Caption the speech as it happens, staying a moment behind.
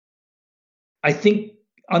I think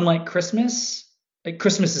unlike Christmas, like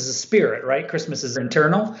Christmas is a spirit, right? Christmas is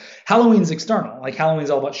internal. Halloween's external. Like Halloween's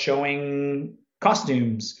all about showing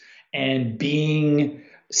costumes and being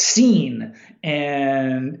seen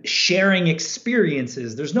and sharing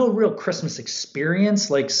experiences. There's no real Christmas experience.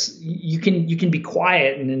 Like you can be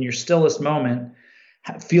quiet and in your stillest moment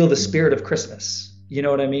feel the spirit of Christmas. You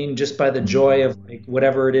know what I mean? Just by the joy of like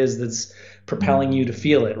whatever it is that's propelling you to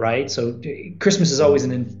feel it, right? So Christmas is always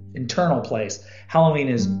an internal place. Halloween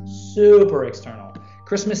is super external.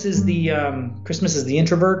 Christmas is the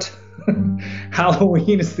introvert.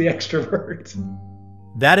 Halloween is the extrovert.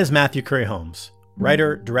 That is Matthew Curry Holmes,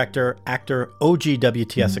 writer, director, actor, OG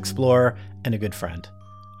WTS explorer, and a good friend.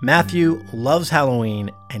 Matthew loves Halloween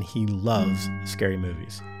and he loves scary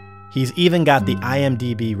movies. He's even got the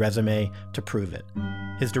IMDb resume to prove it.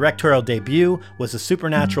 His directorial debut was the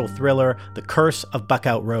supernatural thriller The Curse of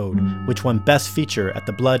Buckout Road, which won Best Feature at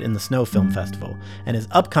the Blood in the Snow Film Festival, and his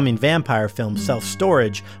upcoming vampire film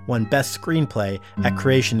Self-Storage won Best Screenplay at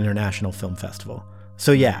Creation International Film Festival.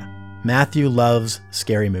 So yeah, Matthew loves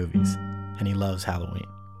scary movies, and he loves Halloween.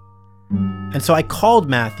 And so I called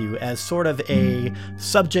Matthew as sort of a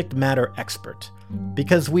subject matter expert,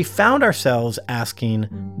 because we found ourselves asking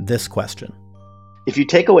this question. If you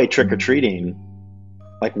take away trick-or-treating,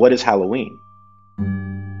 like what is Halloween?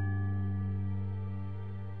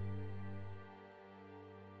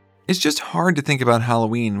 It's just hard to think about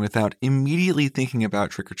Halloween without immediately thinking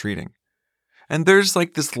about trick-or-treating. And there's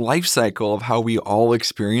like this life cycle of how we all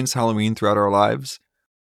experience Halloween throughout our lives.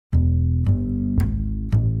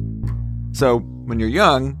 So when you're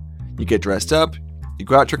young, you get dressed up, you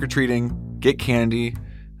go out trick-or-treating, get candy,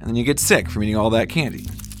 and then you get sick from eating all that candy.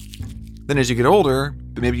 Then as you get older,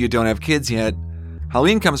 but maybe you don't have kids yet,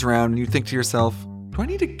 Halloween comes around and you think to yourself, do I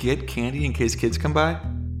need to get candy in case kids come by?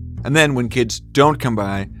 And then when kids don't come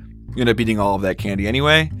by, you end up eating all of that candy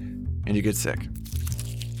anyway, and you get sick.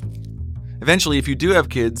 Eventually, if you do have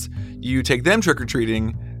kids, you take them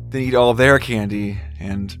trick-or-treating, then eat all of their candy,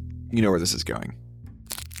 and you know where this is going.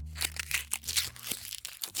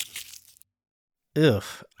 Ugh.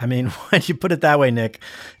 I mean, when you put it that way, Nick,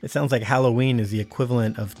 it sounds like Halloween is the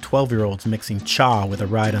equivalent of 12-year-olds mixing cha with a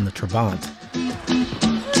ride on the Trabant.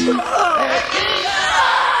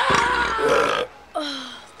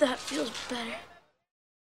 Oh, that feels better.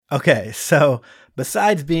 Okay, so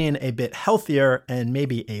besides being a bit healthier and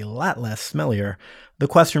maybe a lot less smellier, the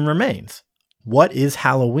question remains, what is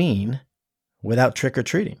Halloween without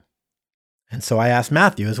trick-or-treating? And so I asked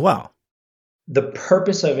Matthew as well. The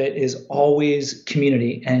purpose of it is always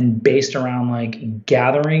community and based around like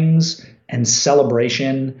gatherings and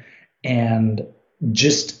celebration and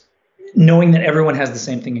just knowing that everyone has the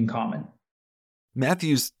same thing in common.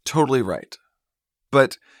 Matthew's totally right.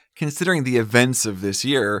 But considering the events of this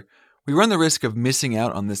year, we run the risk of missing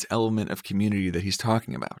out on this element of community that he's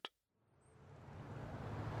talking about.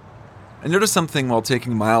 I noticed something while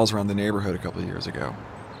taking miles around the neighborhood a couple of years ago.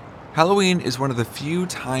 Halloween is one of the few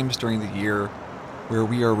times during the year where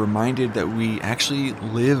we are reminded that we actually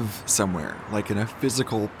live somewhere, like in a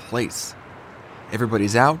physical place.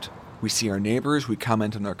 Everybody's out, we see our neighbors, we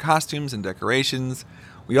comment on their costumes and decorations,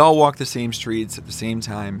 we all walk the same streets at the same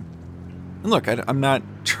time. And look, I'm not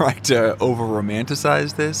trying to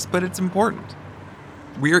over-romanticize this, but it's important.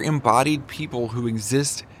 We are embodied people who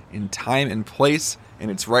exist in time and place, and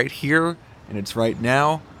it's right here, and it's right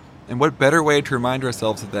now. And what better way to remind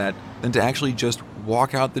ourselves of that than to actually just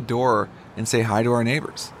walk out the door and say hi to our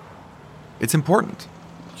neighbors? It's important.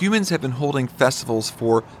 Humans have been holding festivals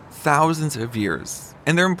for thousands of years,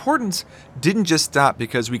 and their importance didn't just stop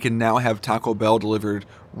because we can now have Taco Bell delivered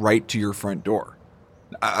right to your front door.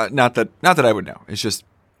 Not that I would know. It's just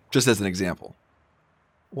as an example.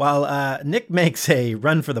 While Nick makes a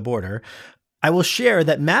run for the border, I will share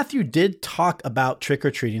that Matthew did talk about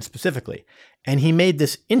trick-or-treating specifically, and he made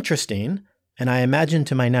this interesting, and I imagine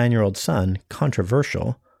to my 9-year-old son,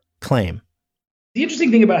 controversial claim. The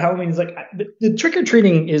interesting thing about Halloween is like the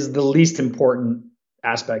trick-or-treating is the least important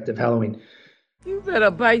aspect of Halloween. You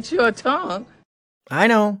better bite your tongue. I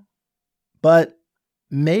know, but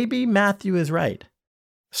maybe Matthew is right.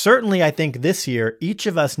 Certainly, I think this year, each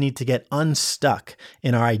of us need to get unstuck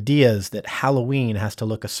in our ideas that Halloween has to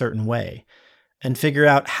look a certain way and figure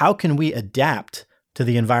out how can we adapt to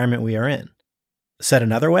the environment we are in. Said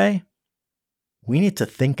another way, we need to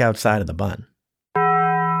think outside of the bun.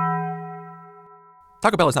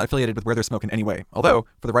 Taco Bell is not affiliated with Where There's Smoke in any way, although,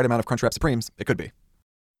 for the right amount of Crunchwrap Supremes, it could be.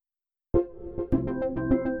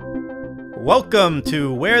 Welcome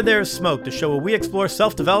to Where There's Smoke, the show where we explore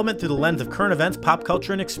self-development through the lens of current events, pop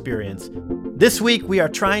culture, and experience. This week, we are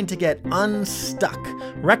trying to get unstuck,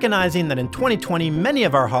 recognizing that in 2020, many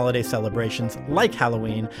of our holiday celebrations, like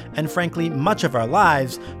Halloween, and frankly, much of our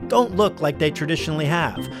lives, don't look like they traditionally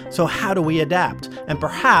have. So how do we adapt? And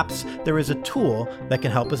perhaps there is a tool that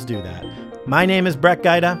can help us do that. My name is Brett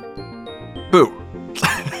Gaida. Boo.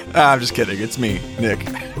 I'm just kidding. It's me, Nick.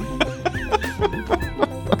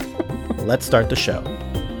 Let's start the show.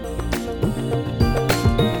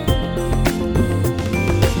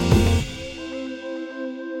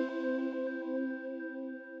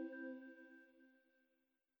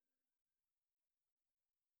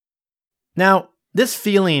 Now, this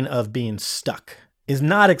feeling of being stuck is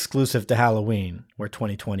not exclusive to Halloween, where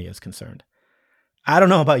 2020 is concerned. I don't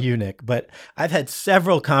know about you, Nick, but I've had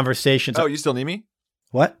several conversations. Oh, you still need me?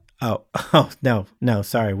 What? Oh, no,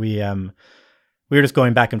 sorry. We were just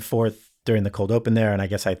going back and forth during the cold open there, and I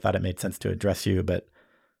guess I thought it made sense to address you, but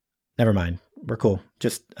never mind. We're cool.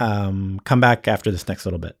 Just come back after this next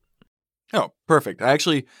little bit. Oh, perfect. I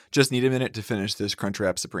actually just need a minute to finish this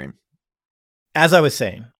Crunchwrap Supreme. As I was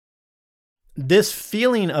saying, this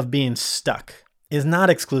feeling of being stuck is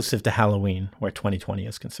not exclusive to Halloween, where 2020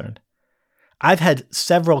 is concerned. I've had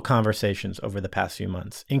several conversations over the past few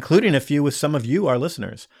months, including a few with some of you, our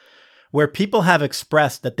listeners, where people have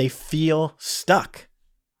expressed that they feel stuck,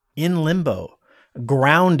 in limbo,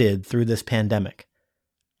 grounded through this pandemic.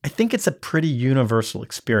 I think it's a pretty universal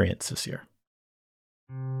experience this year.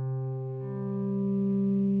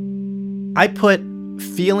 I put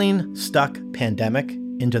feeling stuck pandemic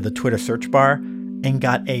into the Twitter search bar and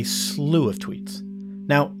got a slew of tweets.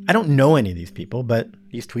 Now, I don't know any of these people, but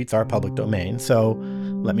these tweets are public domain, so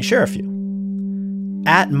let me share a few.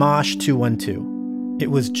 @Mosh212.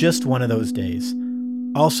 It was just one of those days.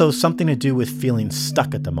 Also, something to do with feeling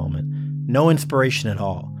stuck at the moment. No inspiration at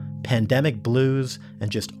all. Pandemic blues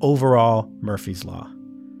and just overall Murphy's Law.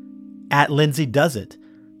 @LindsayDoesIt.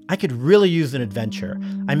 I could really use an adventure.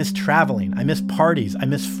 I miss traveling. I miss parties. I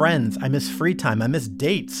miss friends. I miss free time. I miss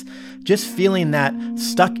dates. Just feeling that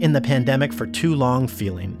stuck in the pandemic for too long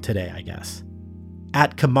feeling today, I guess.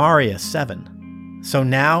 @Kamaria7. So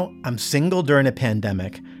now I'm single during a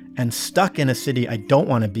pandemic and stuck in a city I don't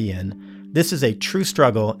want to be in. This is a true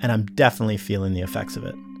struggle, and I'm definitely feeling the effects of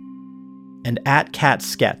it. And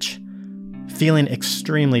 @CatSketch, feeling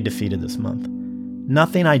extremely defeated this month.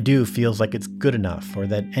 Nothing I do feels like it's good enough or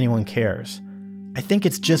that anyone cares. I think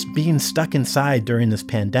it's just being stuck inside during this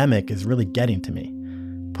pandemic is really getting to me,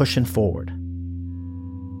 pushing forward.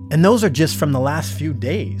 And those are just from the last few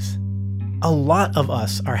days. A lot of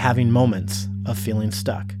us are having moments of feeling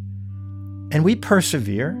stuck. And we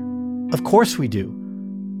persevere. Of course we do.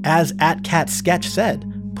 As @CatSketch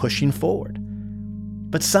said, pushing forward.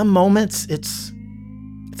 But some moments, it's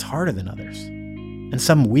harder than others. And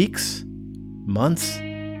some weeks, months,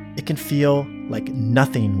 it can feel like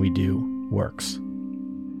nothing we do works.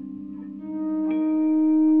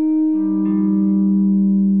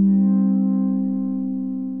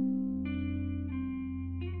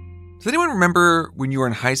 Does anyone remember when you were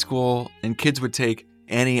in high school and kids would take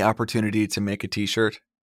any opportunity to make a t-shirt?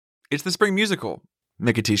 It's the spring musical.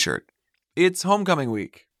 Make a t-shirt. It's homecoming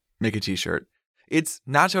week. Make a t-shirt. It's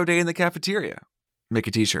nacho day in the cafeteria. Make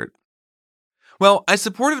a t-shirt. Well, I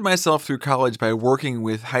supported myself through college by working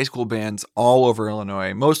with high school bands all over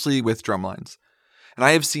Illinois, mostly with drumlines. And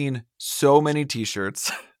I have seen so many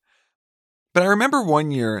t-shirts. But I remember one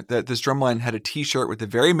year that this drumline had a t-shirt with a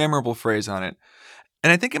very memorable phrase on it,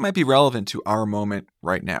 and I think it might be relevant to our moment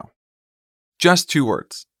right now. Just 2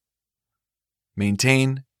 words.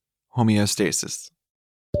 Maintain homeostasis.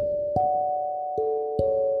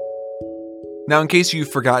 Now, in case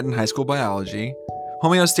you've forgotten high school biology,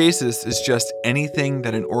 homeostasis is just anything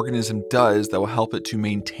that an organism does that will help it to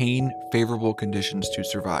maintain favorable conditions to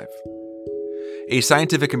survive. A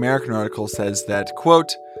Scientific American article says that,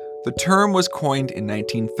 quote, the term was coined in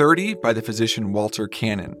 1930 by the physician Walter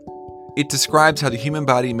Cannon. It describes how the human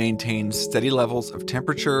body maintains steady levels of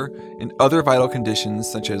temperature and other vital conditions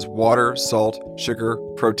such as water, salt, sugar,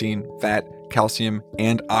 protein, fat, calcium,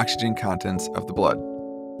 and oxygen contents of the blood.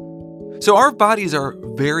 So our bodies are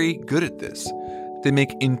very good at this. They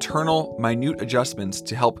make internal, minute adjustments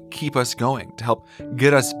to help keep us going, to help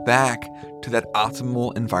get us back to that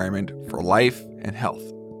optimal environment for life and health.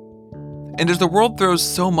 And as the world throws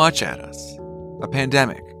so much at us, a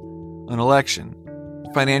pandemic, an election,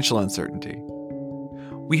 financial uncertainty,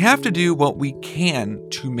 we have to do what we can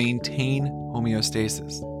to maintain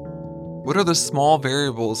homeostasis. What are the small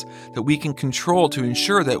variables that we can control to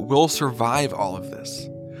ensure that we'll survive all of this?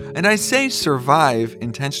 And I say survive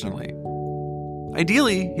intentionally.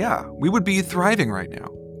 Ideally, yeah, we would be thriving right now.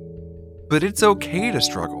 But it's okay to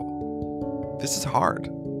struggle. This is hard.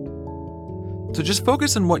 So just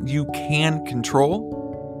focus on what you can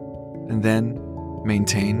control and then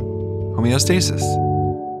maintain homeostasis.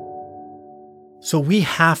 So we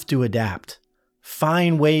have to adapt,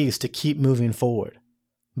 find ways to keep moving forward.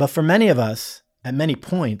 But for many of us, at many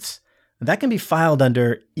points, that can be filed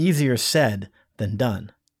under easier said than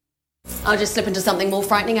done. I'll just slip into something more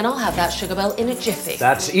frightening and I'll have that sugar bell in a jiffy.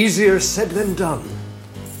 That's easier said than done.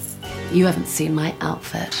 You haven't seen my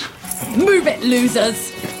outfit. Move it,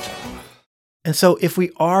 losers! And so if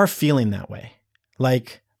we are feeling that way,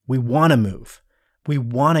 like we want to move, we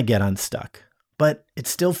want to get unstuck, but it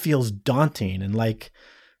still feels daunting and like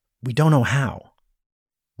we don't know how,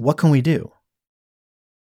 what can we do?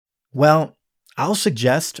 Well, I'll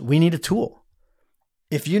suggest we need a tool.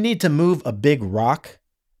 If you need to move a big rock,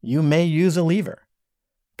 you may use a lever.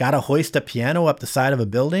 Got to hoist a piano up the side of a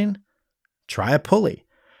building? Try a pulley.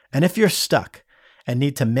 And if you're stuck and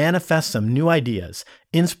need to manifest some new ideas,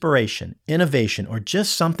 inspiration, innovation, or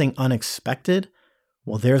just something unexpected,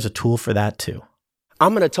 well, there's a tool for that too.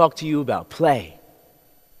 I'm going to talk to you about play.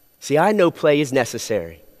 See, I know play is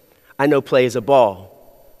necessary. I know play is a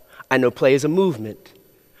ball. I know play is a movement.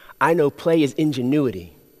 I know play is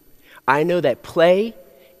ingenuity. I know that play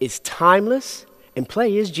is timeless and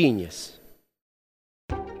play is genius.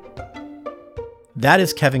 That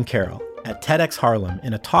is Kevin Carroll at TEDx Harlem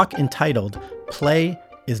in a talk entitled Play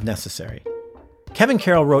is Necessary. Kevin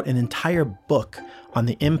Carroll wrote an entire book on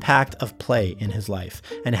the impact of play in his life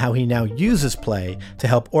and how he now uses play to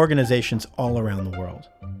help organizations all around the world.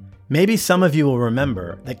 Maybe some of you will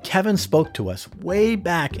remember that Kevin spoke to us way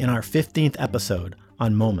back in our 15th episode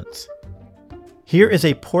on moments. Here is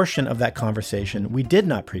a portion of that conversation we did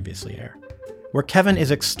not previously air, where Kevin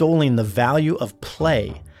is extolling the value of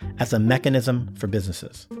play as a mechanism for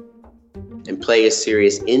businesses. And play is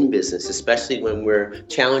serious in business, especially when we're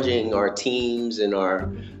challenging our teams and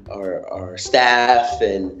our staff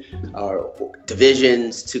and our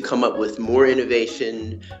divisions to come up with more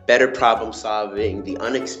innovation, better problem solving, the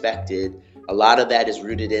unexpected. A lot of that is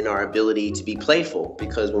rooted in our ability to be playful,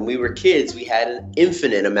 because when we were kids, we had an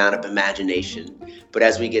infinite amount of imagination. But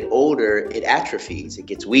as we get older, it atrophies, it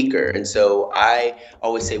gets weaker. And so I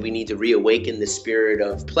always say we need to reawaken the spirit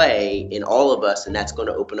of play in all of us, and that's going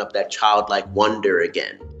to open up that childlike wonder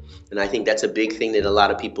again. And I think that's a big thing that a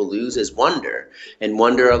lot of people lose is wonder. And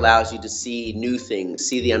wonder allows you to see new things,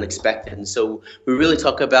 see the unexpected. And so we really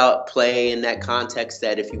talk about play in that context,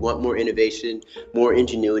 that if you want more innovation, more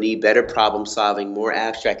ingenuity, better problem solving, more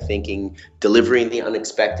abstract thinking, delivering the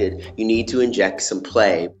unexpected, you need to inject some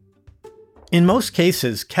play. In most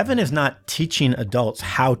cases, Kevin is not teaching adults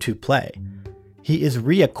how to play. He is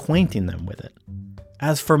reacquainting them with it.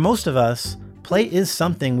 As for most of us, play is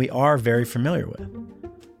something we are very familiar with.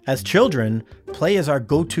 As children, play is our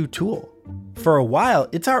go-to tool. For a while,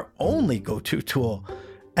 it's our only go-to tool.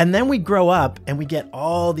 And then we grow up and we get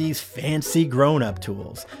all these fancy grown-up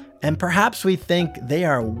tools. And perhaps we think they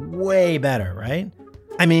are way better, right?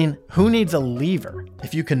 I mean, who needs a lever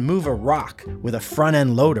if you can move a rock with a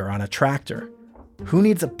front-end loader on a tractor? Who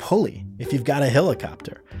needs a pulley if you've got a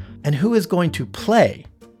helicopter? And who is going to play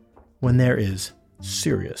when there is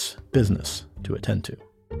serious business to attend to?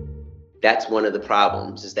 That's one of the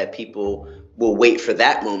problems, is that people will wait for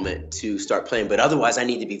that moment to start playing. But otherwise, I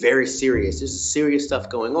need to be very serious. There's serious stuff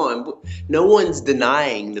going on. No one's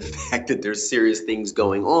denying the fact that there's serious things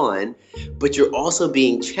going on, but you're also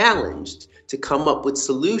being challenged to come up with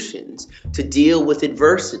solutions, to deal with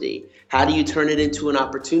adversity. How do you turn it into an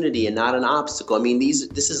opportunity and not an obstacle? I mean,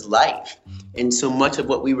 this is life. And so much of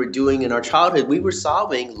what we were doing in our childhood, we were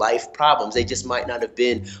solving life problems. They just might not have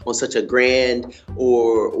been on such a grand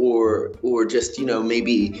or just,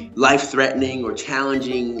 maybe life-threatening or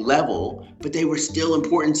challenging level, but they were still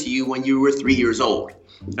important to you when you were 3 years old,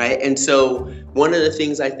 right? And so one of the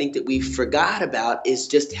things I think that we forgot about is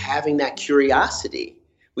just having that curiosity.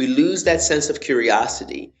 We lose that sense of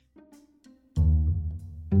curiosity.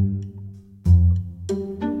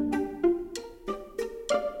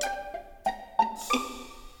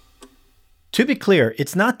 To be clear,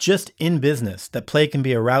 it's not just in business that play can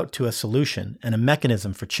be a route to a solution and a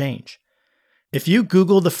mechanism for change. If you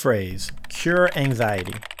Google the phrase cure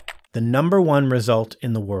anxiety, the number one result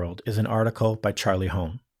in the world is an article by Charlie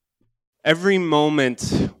Hone. Every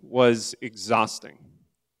moment was exhausting.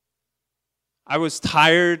 I was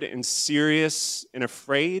tired and serious and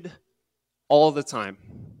afraid all the time.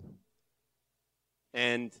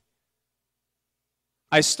 And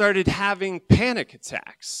I started having panic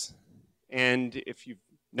attacks. And if you've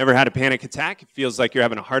never had a panic attack, it feels like you're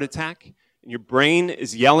having a heart attack. And your brain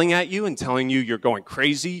is yelling at you and telling you you're going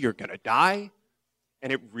crazy, you're going to die.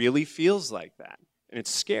 And it really feels like that. And it's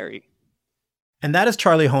scary. And that is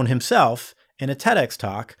Charlie Hoehn himself in a TEDx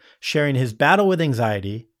talk sharing his battle with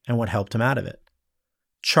anxiety and what helped him out of it.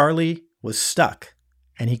 Charlie was stuck,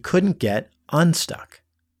 and he couldn't get unstuck.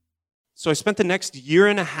 So I spent the next year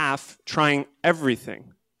and a half trying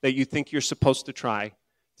everything that you think you're supposed to try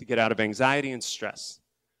to get out of anxiety and stress.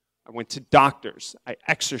 I went to doctors, I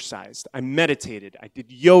exercised, I meditated, I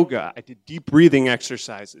did yoga, I did deep breathing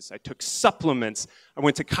exercises, I took supplements, I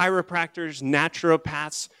went to chiropractors,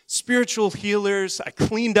 naturopaths, spiritual healers, I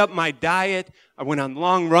cleaned up my diet, I went on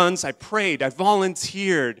long runs, I prayed, I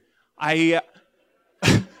volunteered, I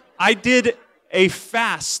did a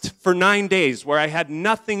fast for 9 days where I had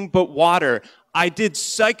nothing but water, I did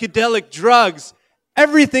psychedelic drugs,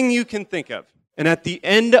 everything you can think of. And at the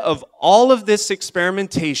end of all of this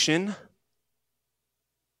experimentation,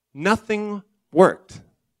 nothing worked.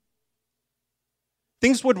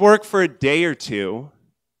 Things would work for a day or two,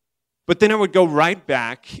 but then I would go right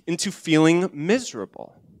back into feeling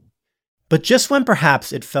miserable. But just when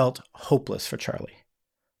perhaps it felt hopeless for Charlie,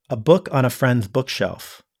 a book on a friend's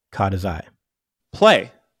bookshelf caught his eye.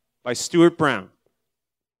 Play by Stuart Brown.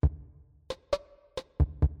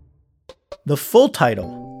 The full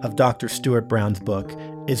title of Dr. Stuart Brown's book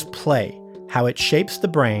is Play: How It Shapes the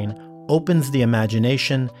Brain, Opens the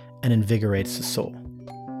Imagination, and Invigorates the Soul.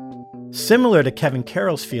 Similar to Kevin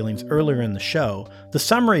Carroll's feelings earlier in the show, the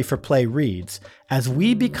summary for Play reads, as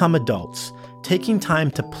we become adults, taking time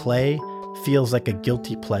to play feels like a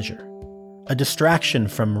guilty pleasure, a distraction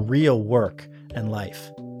from real work and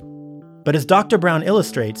life. But as Dr. Brown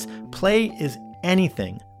illustrates, play is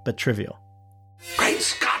anything but trivial. Great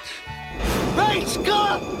Scott! Great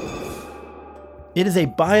Scott! It is a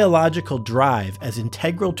biological drive as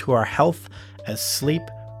integral to our health as sleep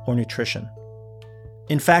or nutrition.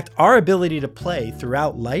 In fact, our ability to play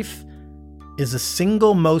throughout life is the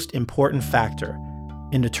single most important factor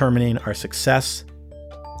in determining our success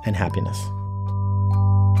and happiness.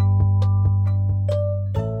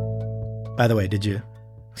 By the way, did you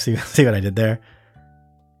see what I did there?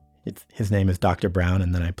 His name is Dr. Brown,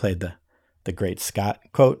 and then I played the Great Scott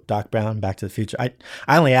quote, Doc Brown, Back to the Future. I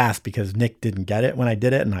only asked because Nick didn't get it when I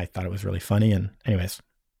did it, and I thought it was really funny. And anyways,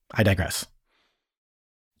 I digress.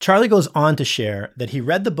 Charlie goes on to share that he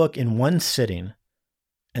read the book in one sitting,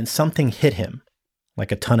 and something hit him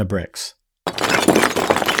like a ton of bricks.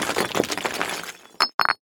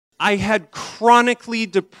 I had chronically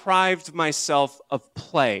deprived myself of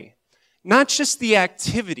play. Not just the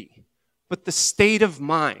activity, but the state of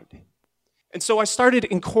mind. And so I started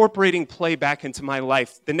incorporating play back into my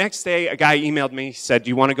life. The next day, a guy emailed me, said, do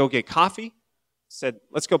you want to go get coffee? I said,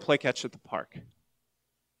 let's go play catch at the park.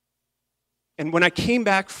 And when I came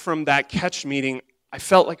back from that catch meeting, I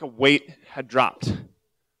felt like a weight had dropped.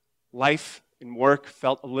 Life and work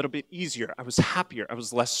felt a little bit easier. I was happier. I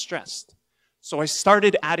was less stressed. So I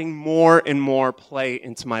started adding more and more play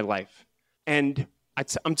into my life. And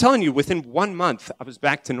I'm telling you, within 1 month, I was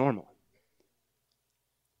back to normal.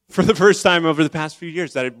 For the first time over the past few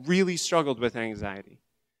years that I'd really struggled with anxiety.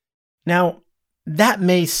 Now, that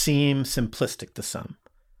may seem simplistic to some,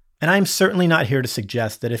 and I'm certainly not here to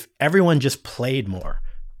suggest that if everyone just played more,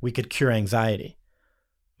 we could cure anxiety.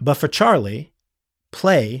 But for Charlie,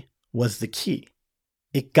 play was the key.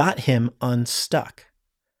 It got him unstuck.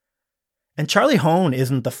 And Charlie Hoehn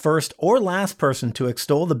isn't the first or last person to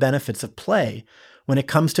extol the benefits of play when it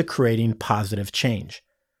comes to creating positive change.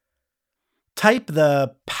 Type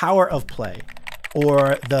the power of play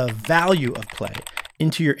or the value of play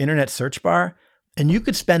into your internet search bar, and you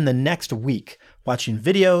could spend the next week watching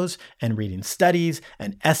videos and reading studies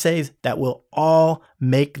and essays that will all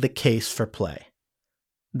make the case for play.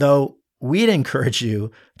 Though we'd encourage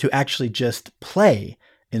you to actually just play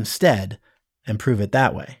instead and prove it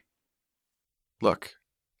that way. Look,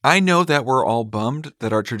 I know that we're all bummed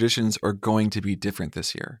that our traditions are going to be different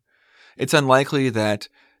this year. It's unlikely that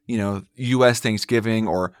U.S. Thanksgiving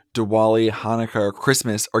or Diwali, Hanukkah, or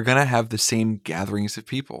Christmas are going to have the same gatherings of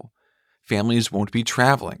people. Families won't be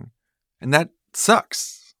traveling. And that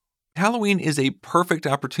sucks. Halloween is a perfect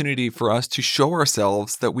opportunity for us to show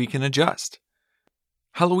ourselves that we can adjust.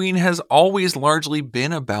 Halloween has always largely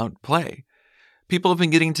been about play. People have been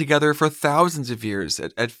getting together for thousands of years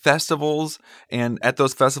at festivals, and at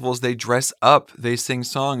those festivals they dress up, they sing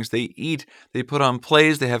songs, they eat, they put on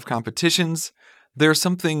plays, they have competitions. There's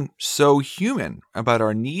something so human about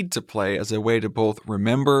our need to play as a way to both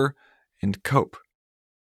remember and cope.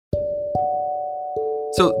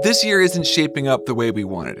 So this year isn't shaping up the way we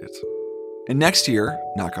wanted it. And next year,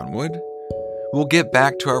 knock on wood, we'll get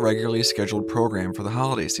back to our regularly scheduled program for the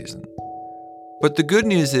holiday season. But the good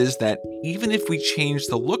news is that even if we change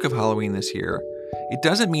the look of Halloween this year, it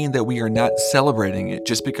doesn't mean that we are not celebrating it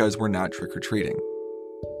just because we're not trick-or-treating.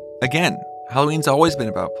 Again, Halloween's always been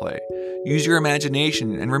about play. Use your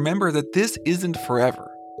imagination and remember that this isn't forever.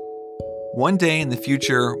 One day in the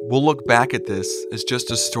future, we'll look back at this as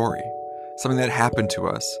just a story, something that happened to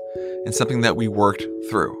us, and something that we worked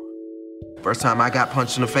through. First time I got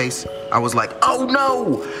punched in the face, I was like, oh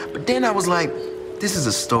no! But then I was like, this is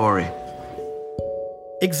a story.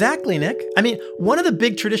 Exactly, Nick. I mean, one of the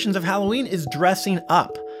big traditions of Halloween is dressing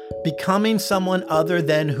up, becoming someone other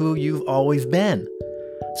than who you've always been.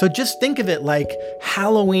 So just think of it like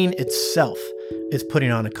Halloween itself is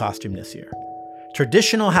putting on a costume this year.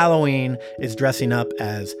 Traditional Halloween is dressing up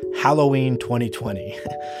as Halloween 2020.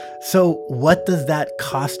 So what does that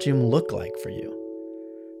costume look like for you?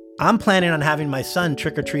 I'm planning on having my son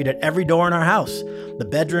trick-or-treat at every door in our house. The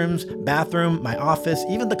bedrooms, bathroom, my office,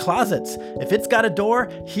 even the closets. If it's got a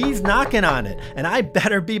door, he's knocking on it, and I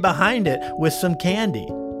better be behind it with some candy.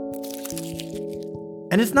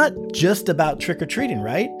 And it's not just about trick-or-treating,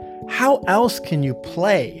 right? How else can you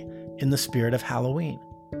play in the spirit of Halloween?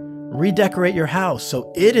 Redecorate your house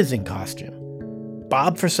so it is in costume.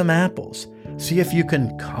 Bob for some apples. See if you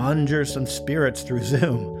can conjure some spirits through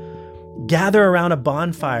Zoom. Gather around a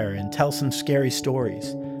bonfire and tell some scary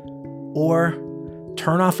stories. Or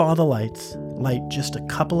turn off all the lights, light just a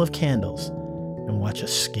couple of candles, and watch a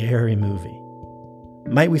scary movie.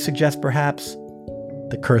 Might we suggest perhaps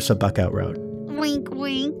The Curse of Buckout Road? Wink,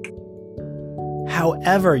 wink.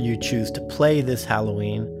 However you choose to play this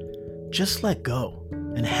Halloween, just let go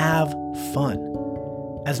and have fun.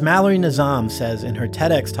 As Mallory Nizam says in her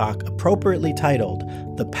TEDx talk appropriately titled,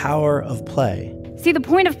 The Power of Play, see, the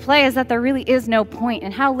point of play is that there really is no point,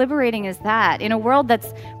 and how liberating is that? In a world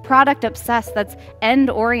that's product-obsessed, that's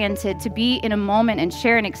end-oriented, to be in a moment and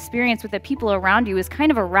share an experience with the people around you is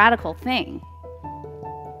kind of a radical thing.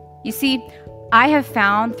 You see, I have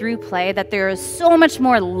found through play that there is so much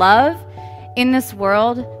more love in this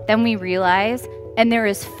world than we realize, and there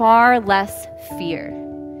is far less fear.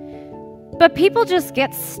 But people just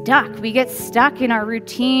get stuck. We get stuck in our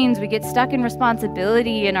routines, we get stuck in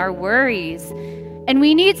responsibility and our worries. And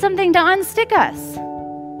we need something to unstick us.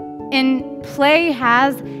 And play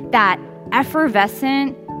has that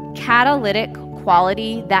effervescent, catalytic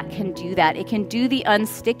quality that can do that. It can do the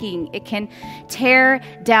unsticking. It can tear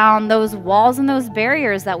down those walls and those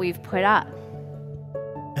barriers that we've put up.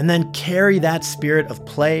 And then carry that spirit of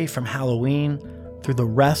play from Halloween through the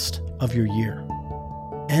rest of your year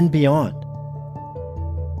and beyond.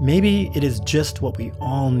 Maybe it is just what we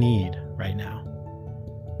all need right now.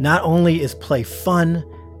 Not only is play fun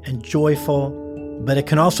and joyful, but it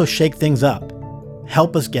can also shake things up,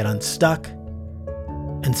 help us get unstuck,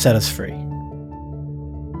 and set us free.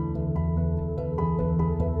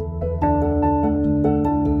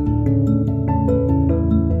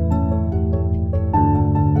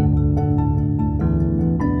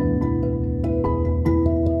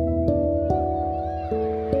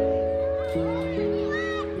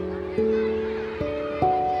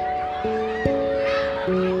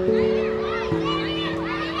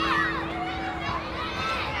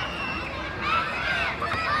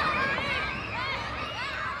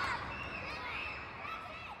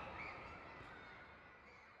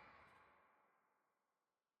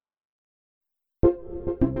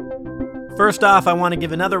 First off, I want to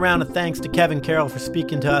give another round of thanks to Kevin Carroll for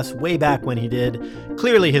speaking to us way back when he did.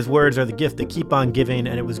 Clearly, his words are the gift that keep on giving,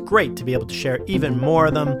 and it was great to be able to share even more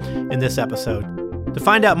of them in this episode. To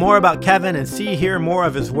find out more about Kevin and hear more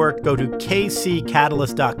of his work, go to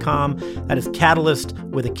kccatalyst.com. That is Catalyst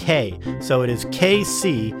with a K. So it is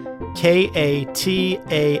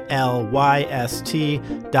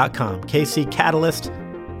kccatalyst.com. KC Catalyst.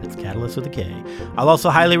 That's Catalyst with a K. I'll also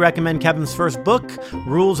highly recommend Kevin's first book,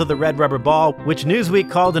 Rules of the Red Rubber Ball, which Newsweek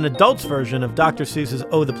called an adult's version of Dr. Seuss's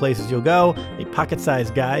Oh, the Places You'll Go, a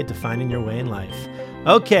pocket-sized guide to finding your way in life.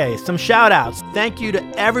 Okay, some shout-outs. Thank you to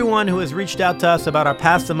everyone who has reached out to us about our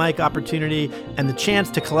Pass the Mic opportunity and the chance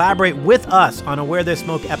to collaborate with us on a Where There's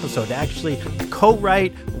Smoke episode, to actually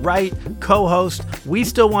co-write, write, co-host. We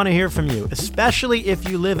still want to hear from you, especially if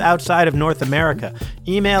you live outside of North America.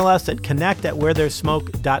 Email us at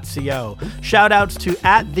connect@wherethere'ssmoke.co. Shout-outs to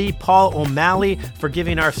 @ThePaulO'Malley for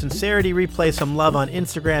giving our Sincerity Replay some love on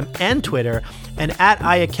Instagram and Twitter, and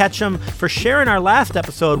 @Aya Ketchum for sharing our last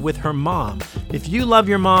episode with her mom. If you love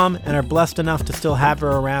your mom and are blessed enough to still have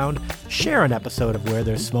her around, share an episode of Where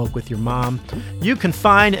There's Smoke with your mom. You can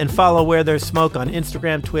find and follow Where There's Smoke on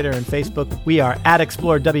Instagram, Twitter, and Facebook. We are at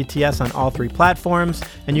Explore WTS on all 3 platforms,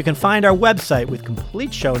 and you can find our website with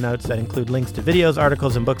complete show notes that include links to videos,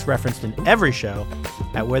 articles, and books referenced in every show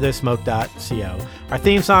at wherethere'ssmoke.co. Our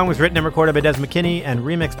theme song was written and recorded by Des McKinney and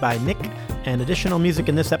remixed by Nick, and additional music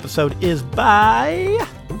in this episode is by...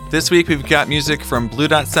 This week we've got music from Blue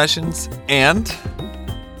Dot Sessions and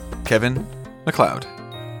Kevin MacLeod.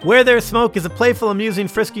 Where There's Smoke is a playful, amusing,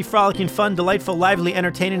 frisky, frolicking, fun, delightful, lively,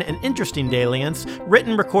 entertaining, and interesting dalliance,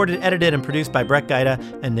 written, recorded, edited, and produced by Brett Gaida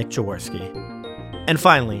and Nick Jaworski. And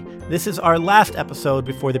finally, this is our last episode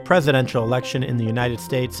before the presidential election in the United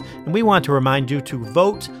States, and we want to remind you to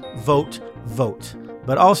vote, vote, vote.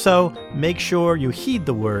 But also, make sure you heed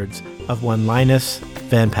the words of one Linus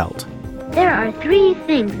Van Pelt. There are 3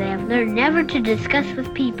 things I have learned never to discuss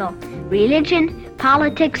with people: religion,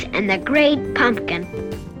 politics, and the great pumpkin.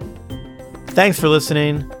 Thanks for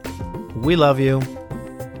listening. We love you.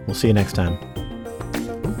 We'll see you next time.